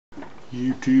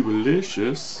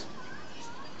YouTube-alicious.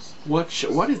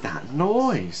 What is that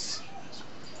noise?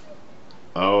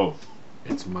 Oh,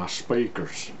 it's my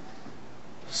speakers.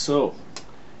 So,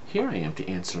 here I am to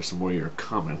answer some more of your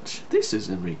comments. This is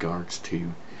in regards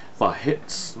to the hit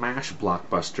smash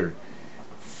blockbuster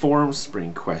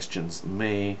Formspring questions,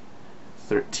 May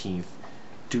 13th,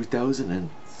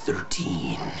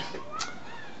 2013.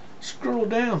 Scroll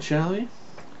down, shall we?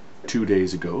 2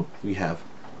 days ago, we have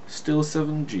Still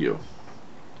 7 Geo.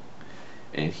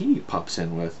 And he pops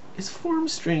in with, is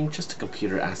Formstring just a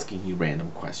computer asking you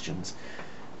random questions?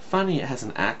 Funny it has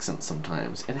an accent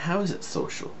sometimes, and how is it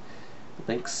social?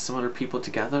 Links some other people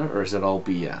together, or is it all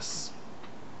BS?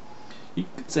 You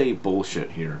could say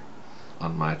bullshit here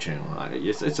on my channel.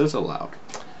 It's allowed.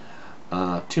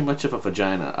 Too much of a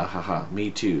vagina, ahaha,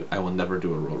 me too. I will never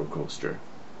do a roller coaster.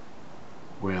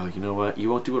 Well, you know what? You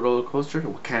won't do a roller coaster?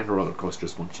 What kind of roller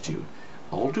coasters won't you do?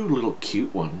 I'll do little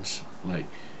cute ones, like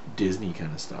Disney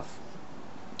kind of stuff.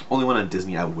 Only one on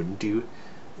Disney I wouldn't do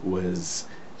was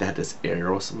that this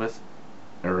Aerosmith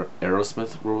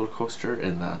roller coaster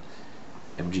in the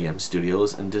MGM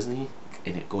Studios in Disney,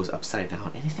 and it goes upside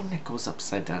down. Anything that goes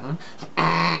upside down,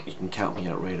 you can count me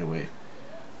out right away.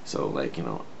 So, like, you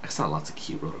know, I saw lots of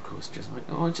cute roller coasters. I'm like,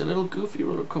 oh, it's a little goofy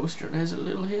roller coaster and there's a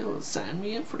little hill. Sign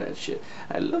me in for that shit.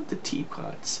 I love the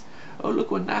teapots. Oh,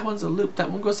 look, when that one's a loop, that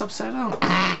one goes upside down.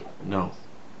 No.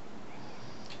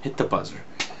 Hit the buzzer.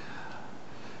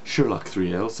 Sherlock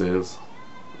 3L says,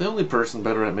 the only person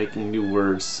better at making new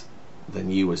words than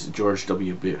you is George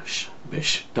W. Bush. I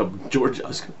was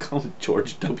gonna call him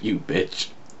George W. Bitch.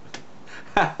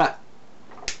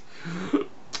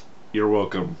 You're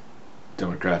welcome.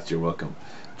 Democrats, you're welcome.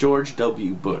 George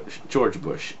W. Bush. George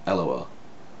Bush. LOL.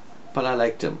 But I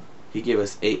liked him. He gave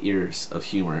us 8 years of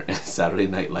humor and Saturday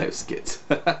Night Live skits.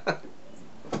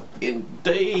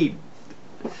 Indeed.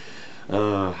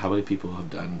 How many people have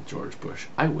done George Bush?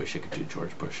 I wish I could do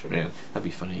George Bush. Man, that'd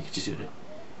be funny. You could just do it.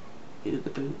 Hit the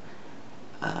boot.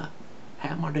 How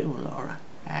am I doing, Laura?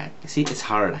 See, it's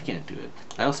hard. I can't do it.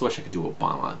 I also wish I could do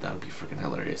Obama. That would be freaking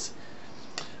hilarious.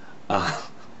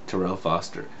 Terrell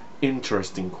Foster.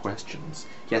 Interesting questions.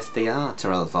 Yes, they are,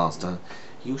 Terrell Foster.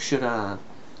 You should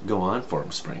go on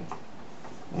Formspring.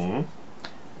 And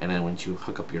then once you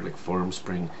hook up your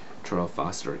Formspring Terrell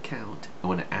Foster account, and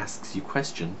when it asks you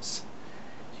questions,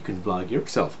 you can vlog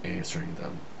yourself answering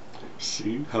them.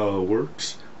 See how it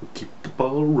works? We keep the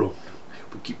ball rolling.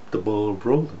 We keep the ball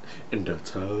rolling, and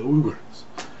that's how it works.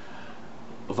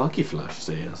 Vaki Flash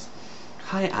says,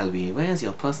 hi Albee, where's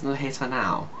your personal hater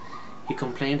now? He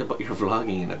complained about your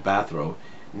vlogging in a bathrobe.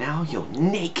 Now you're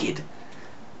naked,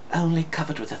 only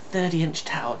covered with a 30-inch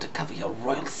towel to cover your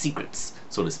royal secrets,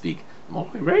 so to speak. My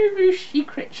royal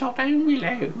secrets are down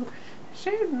below.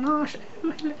 So nice.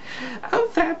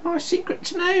 I've had my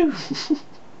secrets now.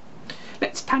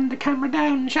 Let's pan the camera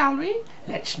down, shall we?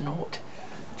 Let's not.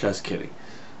 Just kidding.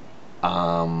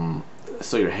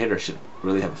 So your hater should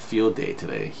really have a field day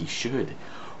today. He should.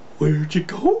 Where'd you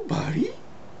go, buddy?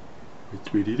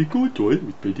 It's ready to go, Toy.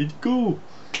 It's ready to go.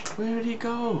 Where'd he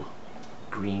go?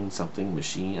 Green something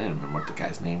machine. I don't remember what the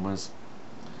guy's name was.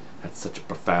 Had such a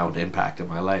profound impact in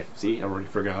my life. See, I already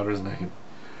forgot his name.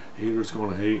 Haters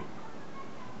gonna hate.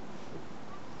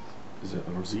 Is it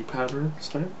a Z pattern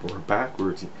stamp or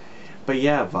backwards? But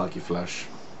yeah, Vaki Flesh.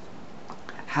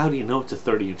 How do you know it's a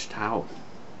 30-inch towel?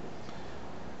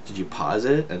 Did you pause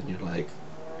it and you're like,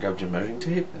 grabbed your measuring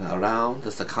tape and around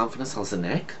the circumference of the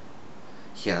neck?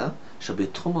 Here should be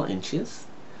 2 more inches,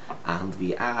 and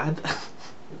we add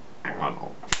I don't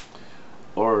know.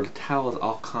 Or the towels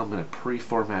all come in a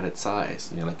pre-formatted size,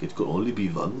 and you're like, it could only be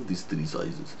one of these 3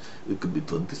 sizes. It could be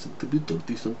 20 centimeter,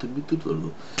 30 centimeter.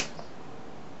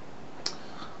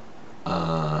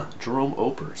 Jerome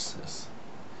Oper says,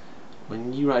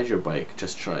 when you ride your bike,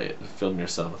 just try it and film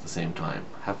yourself at the same time.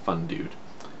 Have fun, dude.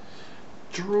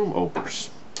 Jerome Opers,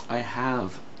 I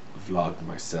have vlogged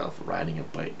myself riding a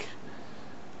bike.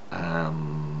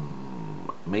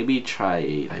 Maybe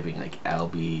try typing like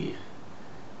Albee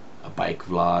a bike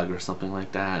vlog or something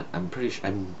like that. I'm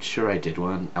sure I did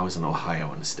one. I was in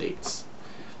Ohio in the States.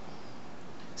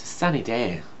 It's a sunny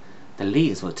day. The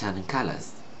leaves were turning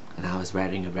colors, and I was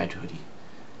wearing a red hoodie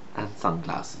and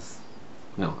sunglasses.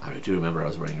 No, I do remember I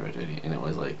was wearing a red hoodie, and it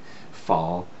was like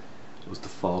fall. It was the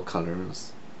fall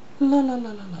colors. La la la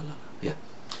la la la. Yeah,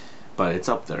 but it's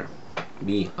up there.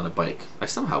 Me on a bike. I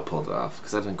somehow pulled it off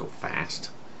because I didn't go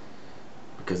fast.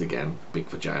 Because again, big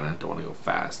vagina, don't want to go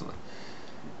fast.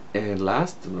 And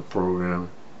last in the program,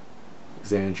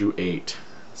 Xandrew8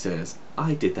 says,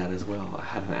 I did that as well. I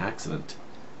had an accident.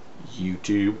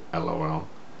 YouTube, LOL.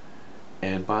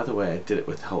 And by the way, I did it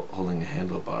with holding a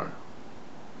handlebar.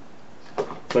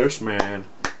 First man,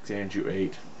 Andrew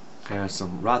 8, has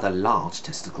some rather large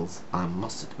testicles, I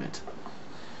must admit.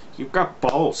 You've got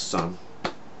balls, son.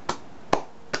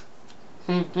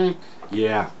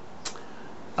 Yeah.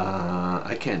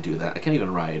 I can't do that. I can't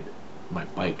even ride my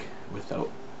bike without,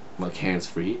 like,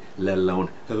 hands-free, let alone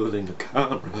holding a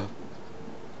camera.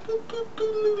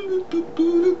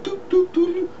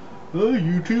 Oh,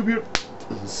 YouTube here.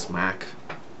 Smack.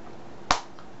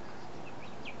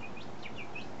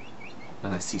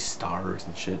 And I see stars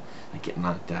and shit. I get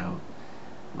knocked out.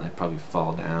 And I probably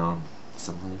fall down.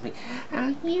 Something like,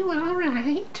 are you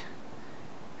alright?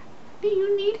 Do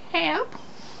you need help?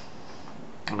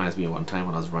 Reminds me of one time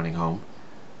when I was running home.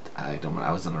 I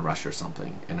was in a rush or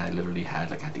something, and I literally had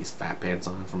these fat pants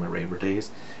on from my raver days,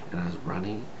 and I was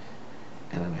running,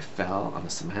 and then I fell on the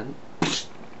cement,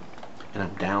 and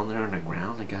I'm down there on the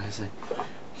ground. The guy's like,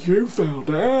 "You fell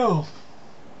down."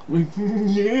 I'm like,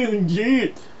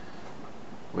 yeah.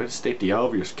 Way to state the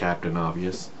obvious, Captain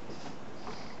Obvious.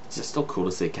 Is it still cool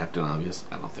to say Captain Obvious?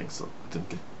 I don't think so.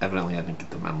 Evidently I didn't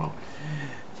get the memo.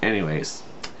 Anyways,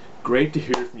 great to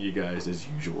hear from you guys as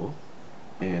usual.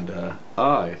 And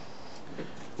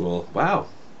wow,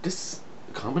 this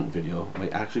comment video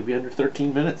might actually be under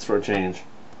 13 minutes for a change.